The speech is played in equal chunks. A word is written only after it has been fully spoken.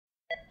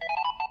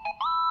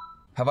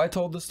Have I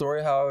told the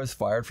story how I was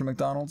fired from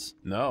McDonald's?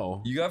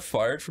 No. You got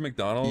fired from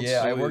McDonald's?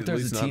 Yeah, I worked there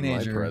as a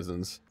teenager.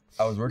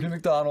 I was working at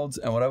McDonald's,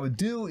 and what I would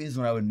do is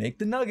when I would make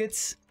the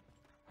nuggets,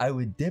 I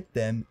would dip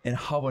them in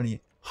habanero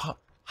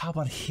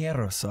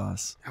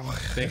sauce.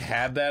 They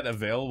had that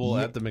available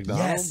at the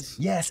McDonald's?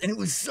 Yes, and it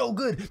was so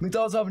good.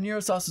 McDonald's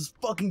habanero sauce is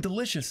fucking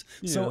delicious.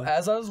 Yeah. So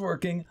as I was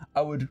working,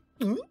 I would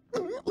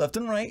left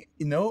and right,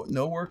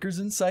 no workers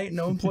in sight,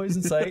 no employees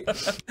in sight,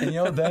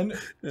 and then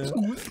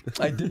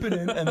I dip it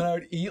in, and then I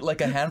would eat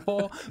like a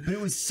handful, but it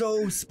was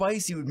so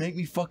spicy, it would make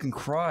me fucking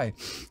cry.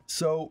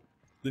 So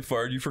they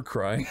fired you for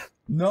crying?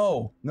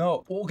 No,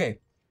 okay.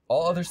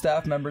 All other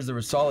staff members, there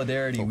was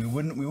solidarity. We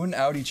wouldn't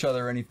out each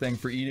other or anything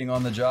for eating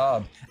on the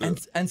job.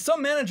 And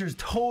some managers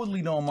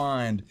totally don't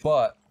mind.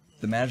 But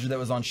the manager that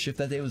was on shift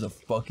that day was a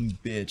fucking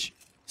bitch.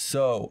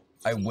 So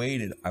I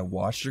waited. I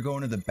watched her go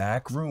into the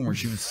back room where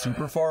she was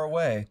super far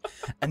away.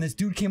 And this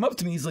dude came up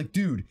to me. He's like,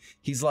 dude,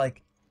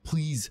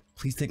 please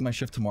take my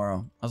shift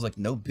tomorrow. I was like,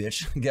 no,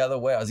 bitch, get out of the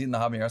way. I was eating the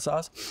habanero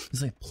sauce.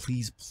 He's like,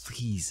 please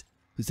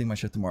take my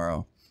shift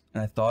tomorrow.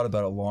 And I thought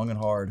about it long and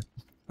hard.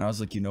 And I was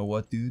like, you know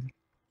what, dude?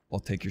 I'll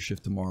take your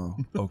shift tomorrow.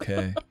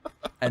 Okay.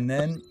 And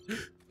then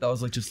I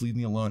was like, just leave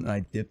me alone. And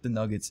I dipped the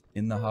nuggets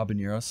in the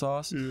habanero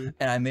sauce. And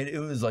I made it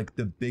was like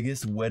the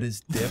biggest,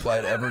 wettest dip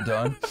I'd ever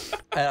done.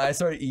 And I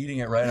started eating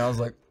it, right? And I was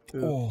like,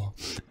 oh.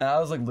 And I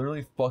was like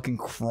literally fucking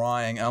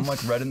crying. I'm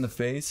like red in the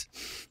face.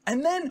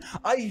 And then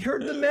I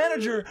heard the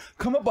manager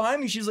come up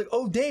behind me. She's like,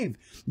 oh, Dave,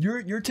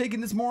 you're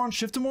taking this more on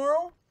shift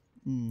tomorrow?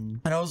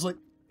 And I was like,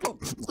 oh,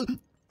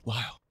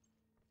 wow.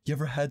 You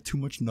ever had too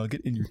much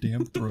nugget in your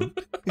damn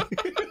throat?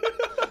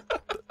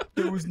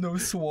 There was no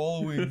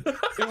swallowing.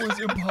 It was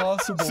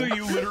impossible. So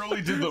you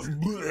literally did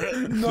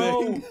the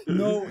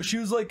No. She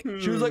was like,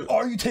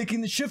 are you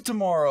taking the shift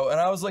tomorrow? And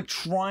I was like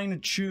trying to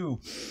chew,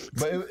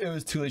 but it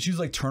was too late. She was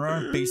like, turn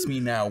around and face me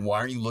now. Why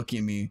aren't you looking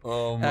at me?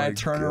 Oh my God. And I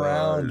turn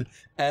around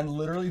and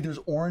literally there's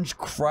orange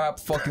crap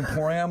fucking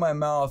pouring out of my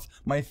mouth.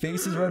 My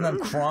face is red and I'm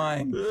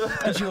crying.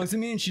 And she looks at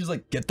me and she's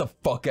like, get the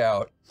fuck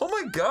out. Oh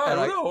my God,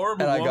 what a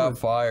horrible And I woman. got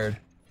fired.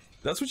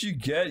 That's what you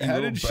get, you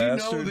little bastard. How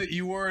did she know that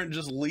you weren't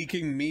just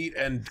leaking meat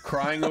and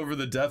crying over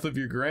the death of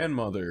your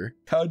grandmother?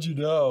 How'd you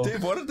know?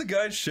 Dave, what did the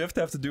guy's shift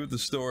have to do with the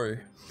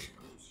story?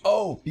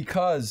 Oh,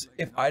 because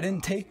if I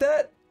didn't take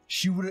that,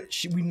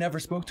 we never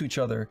spoke to each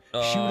other.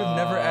 She would have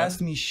never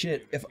asked me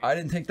shit if I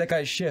didn't take that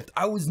guy's shift.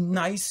 I was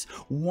nice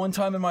one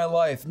time in my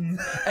life, and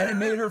it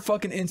made her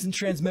fucking instant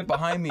transmit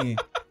behind me,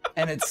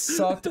 and it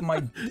sucked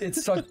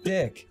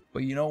dick.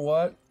 But you know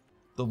what?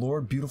 The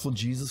Lord, beautiful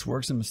Jesus,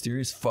 works in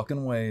mysterious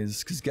fucking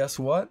ways. Because guess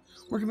what?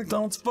 Working at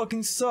McDonald's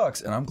fucking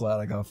sucks. And I'm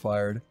glad I got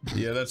fired.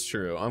 Yeah, that's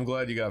true. I'm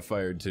glad you got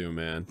fired too,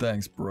 man.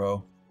 Thanks,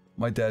 bro.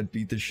 My dad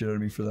beat the shit out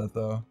of me for that,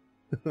 though.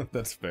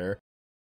 That's fair.